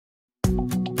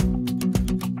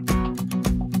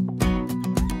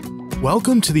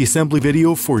Welcome to the assembly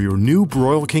video for your new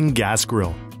Broil King gas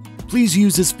grill. Please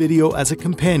use this video as a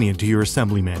companion to your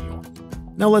assembly manual.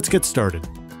 Now let's get started.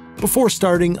 Before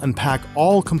starting, unpack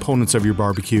all components of your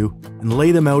barbecue and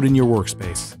lay them out in your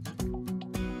workspace.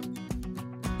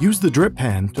 Use the drip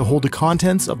pan to hold the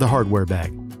contents of the hardware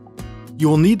bag. You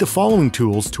will need the following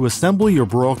tools to assemble your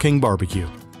Broil King barbecue: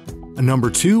 a number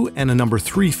 2 and a number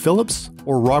 3 Phillips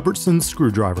or Robertson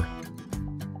screwdriver.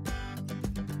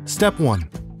 Step 1.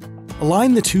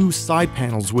 Align the two side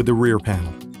panels with the rear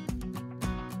panel.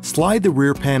 Slide the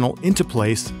rear panel into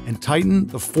place and tighten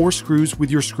the 4 screws with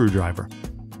your screwdriver.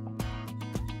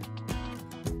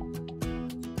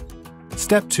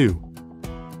 Step 2.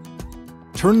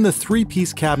 Turn the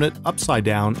 3-piece cabinet upside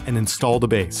down and install the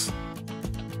base.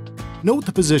 Note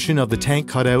the position of the tank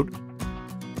cutout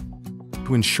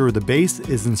to ensure the base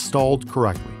is installed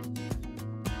correctly.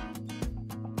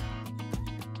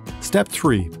 Step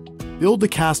 3. Build the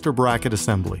caster bracket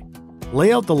assembly.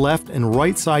 Lay out the left and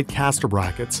right side caster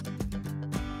brackets,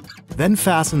 then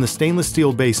fasten the stainless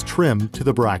steel base trim to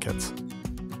the brackets.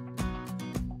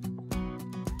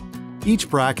 Each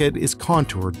bracket is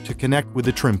contoured to connect with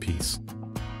the trim piece.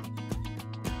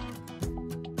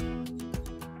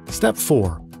 Step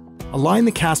 4. Align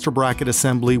the caster bracket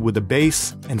assembly with the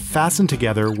base and fasten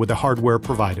together with the hardware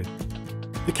provided.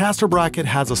 The caster bracket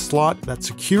has a slot that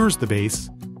secures the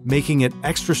base, making it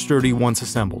extra sturdy once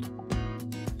assembled.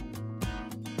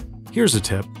 Here's a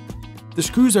tip. The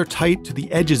screws are tight to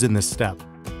the edges in this step.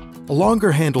 A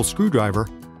longer handle screwdriver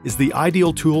is the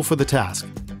ideal tool for the task.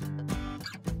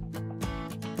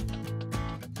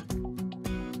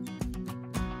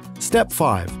 Step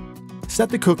 5. Set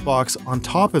the cook box on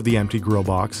top of the empty grill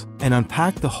box and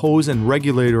unpack the hose and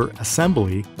regulator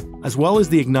assembly as well as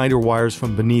the igniter wires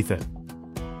from beneath it.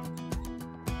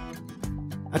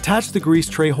 Attach the grease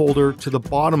tray holder to the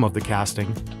bottom of the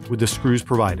casting with the screws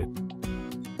provided.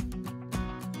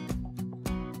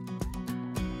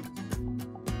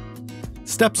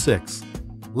 Step 6.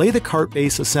 Lay the cart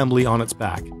base assembly on its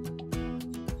back.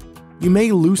 You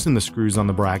may loosen the screws on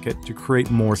the bracket to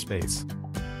create more space.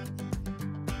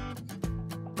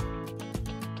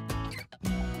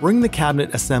 Bring the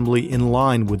cabinet assembly in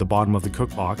line with the bottom of the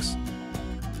cookbox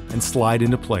and slide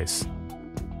into place.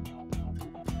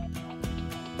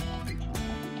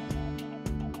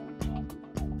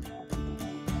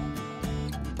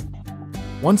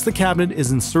 Once the cabinet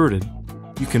is inserted,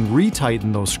 you can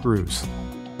retighten those screws.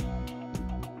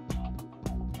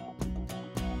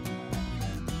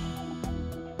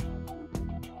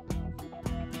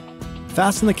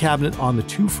 Fasten the cabinet on the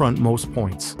 2 frontmost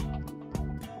points.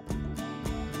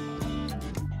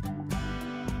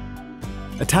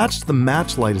 Attach the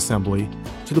match light assembly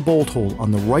to the bolt hole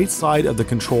on the right side of the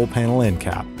control panel end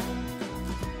cap.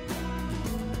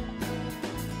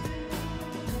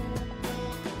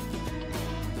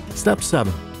 Step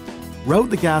 7.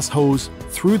 Route the gas hose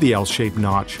through the L-shaped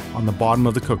notch on the bottom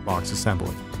of the cookbox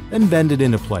assembly, then bend it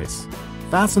into place.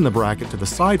 Fasten the bracket to the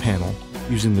side panel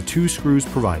using the 2 screws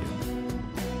provided.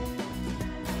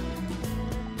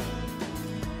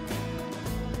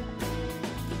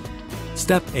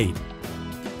 Step 8.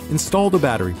 Install the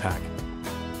battery pack.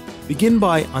 Begin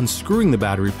by unscrewing the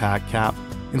battery pack cap.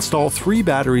 Install 3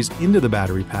 batteries into the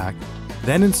battery pack,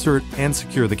 then insert and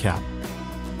secure the cap.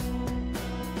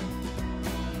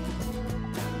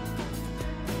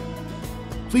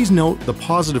 Please note the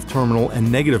positive terminal and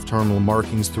negative terminal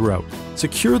markings throughout.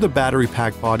 Secure the battery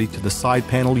pack body to the side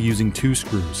panel using 2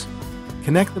 screws.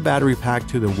 Connect the battery pack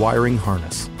to the wiring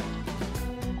harness.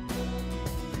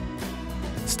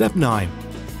 Step 9.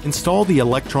 Install the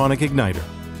electronic igniter.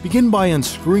 Begin by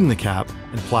unscrewing the cap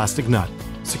and plastic nut.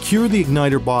 Secure the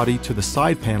igniter body to the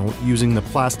side panel using the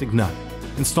plastic nut.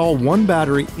 Install 1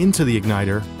 battery into the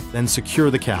igniter, then secure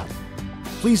the cap.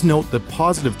 Please note the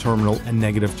positive terminal and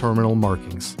negative terminal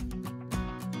markings.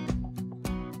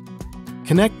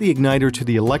 Connect the igniter to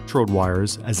the electrode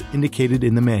wires as indicated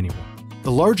in the manual.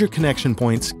 The larger connection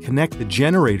points connect the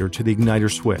generator to the igniter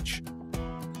switch.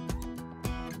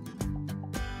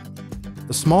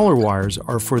 The smaller wires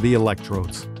are for the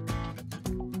electrodes.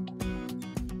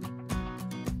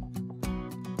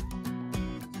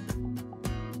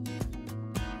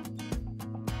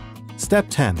 Step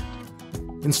 10.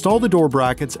 Install the door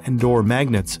brackets and door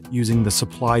magnets using the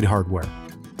supplied hardware.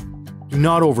 Do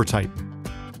not over-tighten.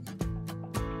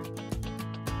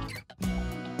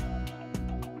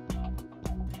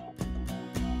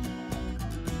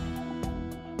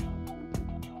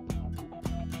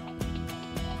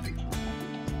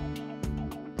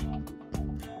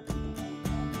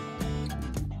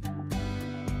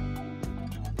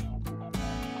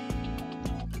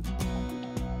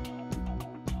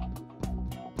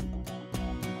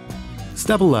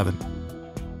 Step 11.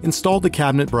 Install the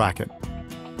cabinet bracket.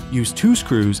 Use 2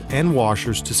 screws and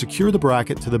washers to secure the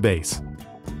bracket to the base.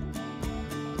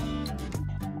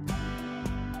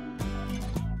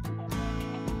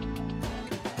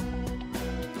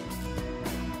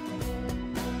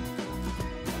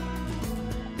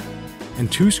 And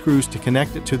 2 screws to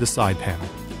connect it to the side panel.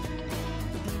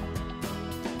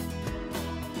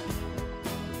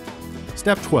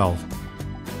 Step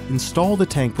 12. Install the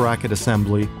tank bracket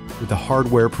assembly with the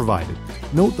hardware provided.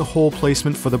 Note the hole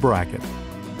placement for the bracket.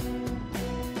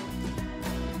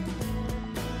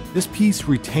 This piece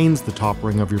retains the top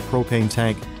ring of your propane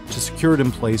tank to secure it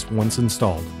in place once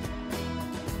installed.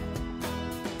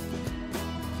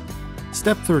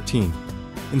 Step 13.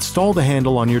 Install the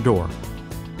handle on your door.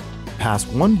 Pass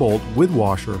 1 bolt with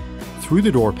washer through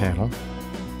the door panel.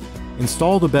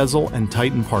 Install the bezel and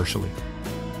tighten partially.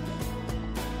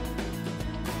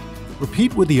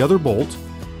 Repeat with the other bolt,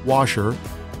 washer,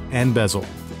 and bezel,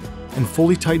 and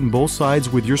fully tighten both sides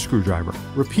with your screwdriver.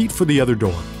 Repeat for the other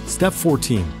door. Step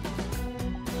 14.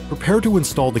 Prepare to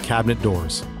install the cabinet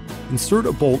doors. Insert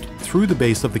a bolt through the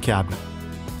base of the cabinet.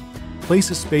 Place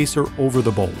a spacer over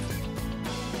the bolt.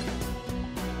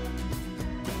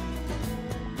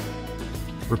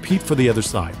 Repeat for the other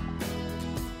side.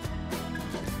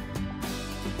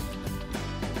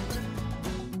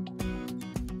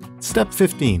 Step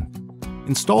 15.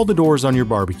 Install the doors on your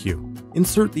barbecue.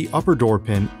 Insert the upper door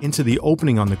pin into the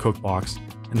opening on the cookbox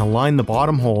and align the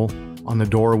bottom hole on the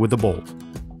door with the bolt.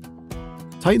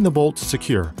 Tighten the bolt to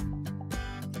secure.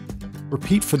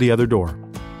 Repeat for the other door.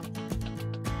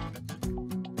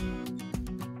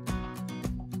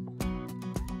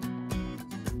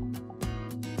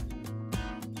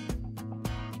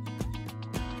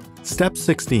 Step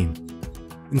 16.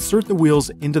 Insert the wheels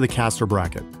into the caster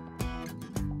bracket.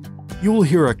 You will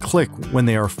hear a click when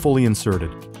they are fully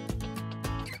inserted.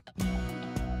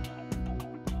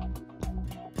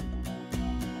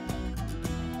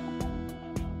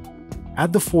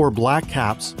 Add the 4 black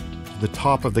caps to the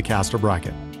top of the caster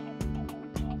bracket.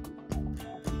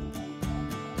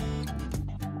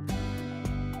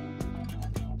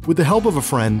 With the help of a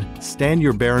friend, stand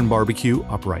your Baron barbecue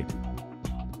upright.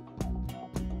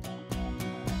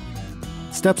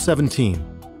 Step 17.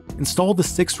 Install the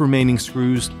 6 remaining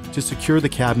screws to secure the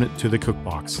cabinet to the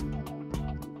cookbox.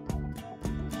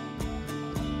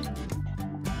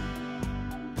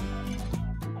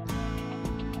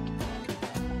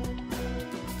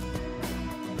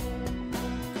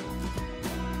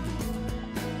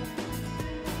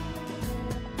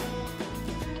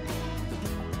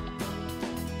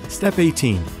 Step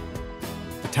 18.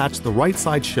 Attach the right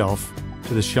side shelf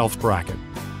to the shelf bracket.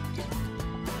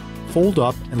 Fold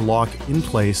up and lock in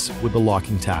place with the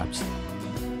locking tabs.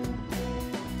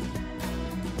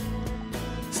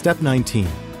 Step 19.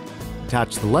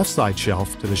 Attach the left side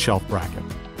shelf to the shelf bracket.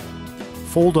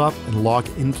 Fold up and lock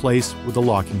in place with the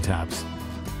locking tabs.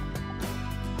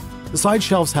 The side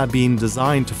shelves have been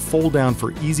designed to fold down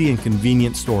for easy and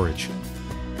convenient storage.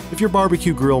 If your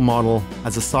barbecue grill model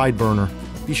has a side burner,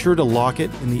 be sure to lock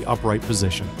it in the upright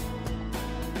position.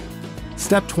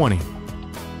 Step 20.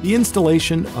 The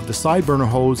installation of the side burner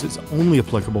hose is only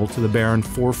applicable to the Baron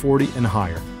 440 and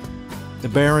higher. The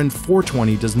Baron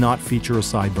 420 does not feature a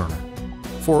side burner.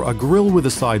 For a grill with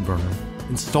a side burner,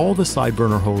 install the side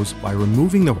burner hose by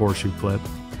removing the horseshoe clip,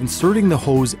 inserting the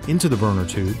hose into the burner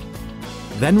tube,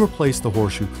 then replace the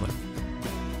horseshoe clip.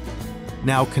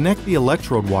 Now connect the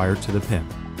electrode wire to the pin.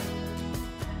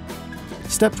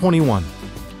 Step 21.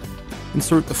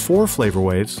 Insert the 4 flavor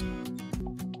waves,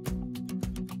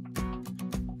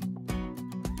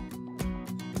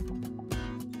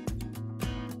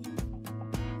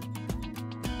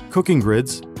 cooking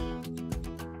grids,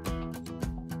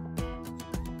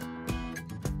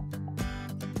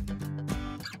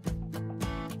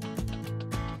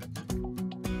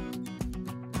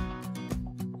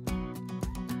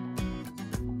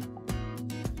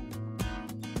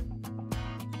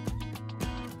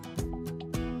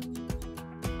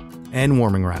 and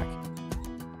warming rack.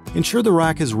 Ensure the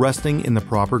rack is resting in the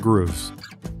proper grooves.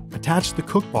 Attach the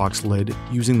cookbox lid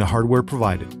using the hardware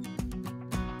provided.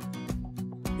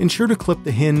 Ensure to clip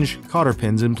the hinge cotter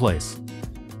pins in place.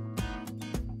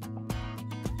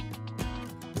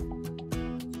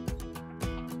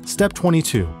 Step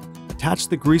 22. Attach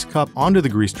the grease cup onto the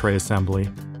grease tray assembly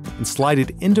and slide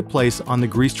it into place on the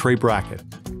grease tray bracket.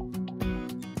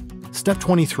 Step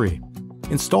 23.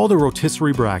 Install the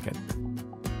rotisserie bracket.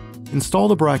 Install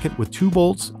the bracket with 2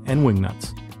 bolts and wing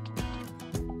nuts.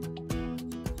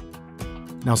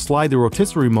 Now slide the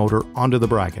rotisserie motor onto the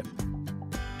bracket.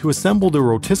 To assemble the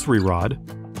rotisserie rod,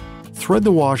 Thread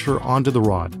the washer onto the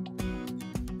rod.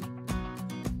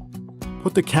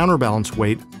 Put the counterbalance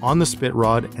weight on the spit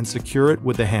rod and secure it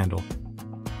with the handle.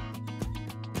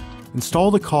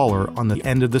 Install the collar on the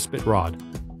end of the spit rod.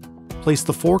 Place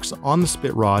the forks on the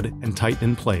spit rod and tighten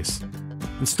in place.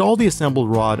 Install the assembled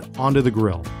rod onto the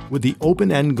grill, with the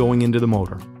open end going into the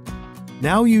motor.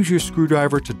 Now use your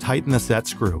screwdriver to tighten the set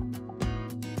screw.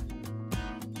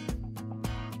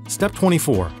 Step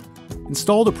 24.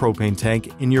 Install the propane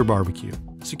tank in your barbecue.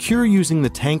 Secure using the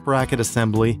tank bracket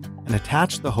assembly and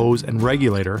attach the hose and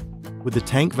regulator with the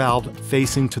tank valve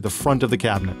facing to the front of the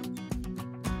cabinet.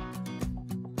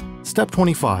 Step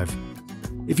 25.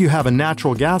 If you have a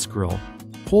natural gas grill,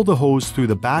 pull the hose through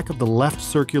the back of the left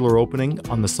circular opening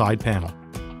on the side panel.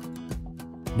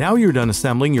 Now you're done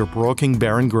assembling your Broil King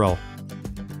Baron grill.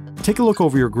 Take a look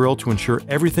over your grill to ensure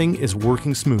everything is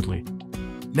working smoothly.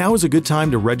 Now is a good time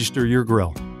to register your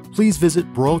grill. Please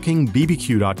visit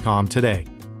broilkingbbq.com today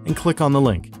and click on the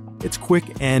link. It's quick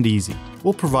and easy.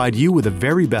 We'll provide you with the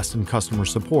very best in customer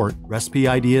support, recipe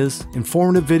ideas,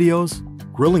 informative videos,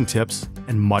 grilling tips,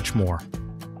 and much more.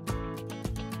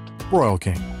 Broil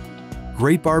King.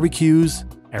 Great barbecues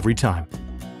every time.